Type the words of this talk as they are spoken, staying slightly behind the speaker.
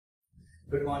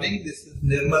Good morning. This is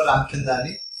Nirmal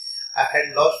Ramchandani. I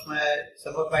had lost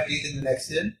some of my teeth in an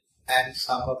accident and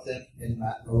some of them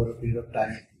over a period of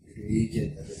time due to age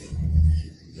and everything.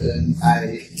 Then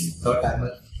I thought I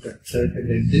must consult a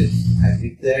dentist. I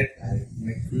did that. I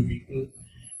met few people,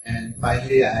 and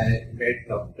finally I met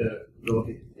Dr.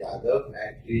 Rohit Yadav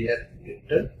at Re-Hab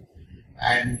Dental.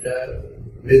 And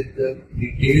with the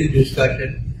detailed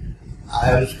discussion,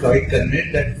 I was quite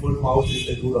convinced that full mouth is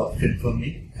a good option for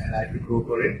me, and I should go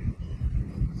for it.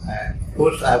 And of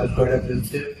course, I was quite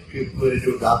apprehensive कि पूरे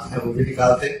जो दांत हैं वो भी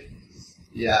निकालते,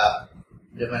 या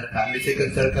जब मैंने फैमिली से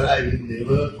कंसल्ट करा, they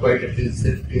were quite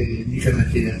apprehensive कि ये नहीं करना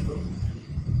चाहिए हमको.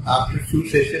 After few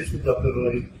sessions with Dr.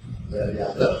 Rohit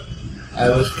Yadav, I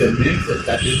was convinced that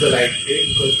that is the right way,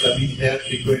 because coming here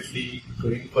frequently,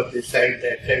 going for this side,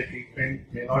 that side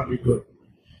treatment may not be good.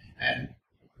 And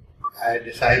I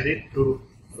decided to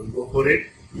go for it,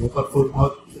 go for full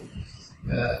mouth.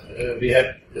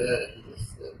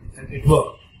 And it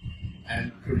worked.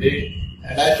 And today,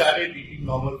 I started eating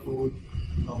normal food,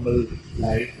 normal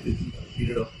life within a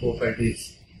period of 4-5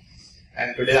 days.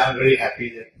 And today I'm very happy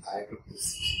that I took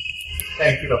this.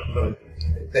 Thank you, Dr.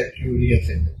 Thank you, Re-Hab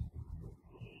Dental.